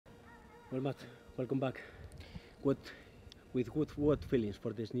Well, Matt, welcome back. What feelings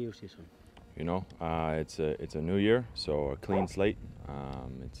for this new season? You know, it's a new year, so a clean slate.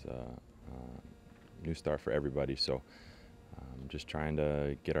 It's a new start for everybody. So just trying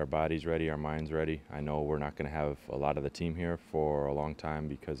to get our bodies ready, our minds ready. I know we're not going to have a lot of the team here for a long time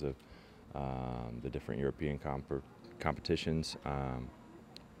because of the different European competitions,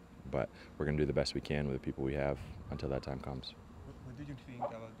 but we're going to do the best we can with the people we have until that time comes. What do you think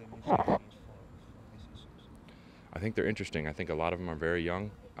about the new signings for this season? I think they're interesting. I think a lot of them are very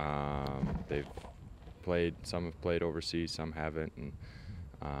young. Some have played overseas, some haven't, and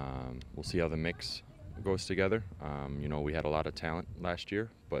we'll see how the mix goes together. You know, we had a lot of talent last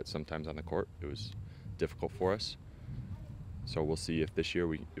year, but sometimes on the court it was difficult for us. So we'll see if this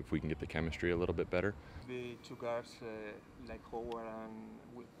year if we can get the chemistry a little bit better. The two guards like Howard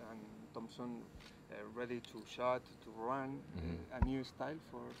and Thompson ready to shot, to run, a new style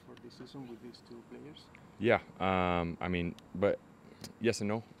for this season with these two players? Yeah, I mean, but yes and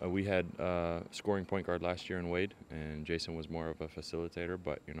no. We had scoring point guard last year in Wade, and Jason was more of a facilitator,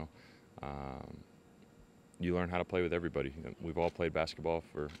 but you know, you learn how to play with everybody. We've all played basketball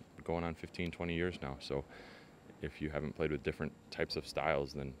for going on 15, 20 years now, so if you haven't played with different types of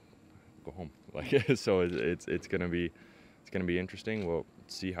styles, then go home. Like, so it's gonna be interesting. We'll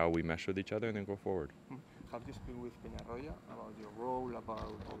see how we mesh with each other and then go forward. Have you spoken with Peñarroya about your role,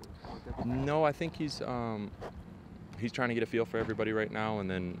 about No, I think he's trying to get a feel for everybody right now,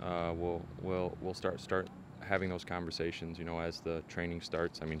 and then we'll start having those conversations. You know, as the training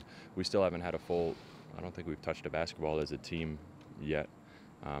starts. I mean, we still haven't had a full. I don't think we've touched a basketball as a team yet.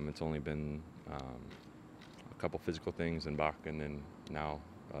 It's only been a couple physical things in Bach, and then now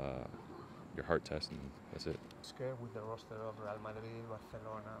your heart test, and that's it. Scared with the roster of Real Madrid,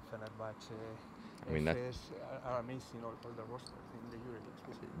 Barcelona, Fenerbahce. I mean, are amazing, all the rosters in the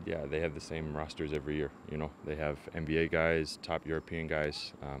EuroLeague. Yeah, they have the same rosters every year. You know, they have NBA guys, top European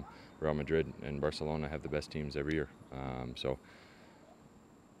guys. Real Madrid and Barcelona have the best teams every year. So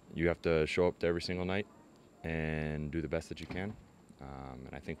you have to show up to every single night and do the best that you can.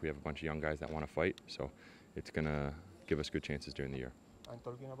 And I think we have a bunch of young guys that want to fight. So it's gonna give us good chances during the year. I'm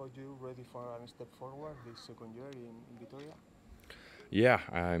talking about you ready for a step forward this second year in Vitoria? Yeah,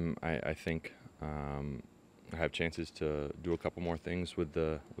 I think I have chances to do a couple more things with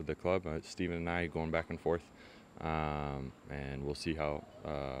the club. Steven and I going back and forth, and we'll see how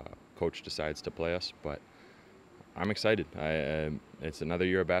coach decides to play us. But I'm excited. It's another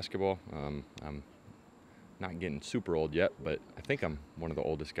year of basketball. I'm not getting super old yet, but I think I'm one of the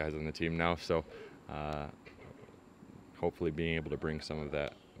oldest guys on the team now. So hopefully being able to bring some of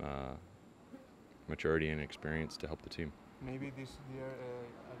that maturity and experience to help the team. Maybe this year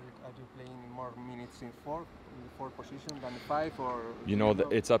are you playing more minutes in the four position than 5, or? You know,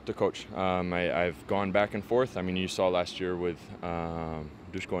 it's up to coach. I've gone back and forth. I mean, you saw last year with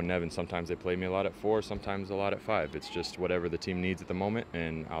Duško and Nevin. Sometimes they play me a lot at 4, sometimes a lot at 5. It's just whatever the team needs at the moment,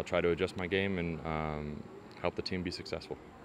 and I'll try to adjust my game and help the team be successful.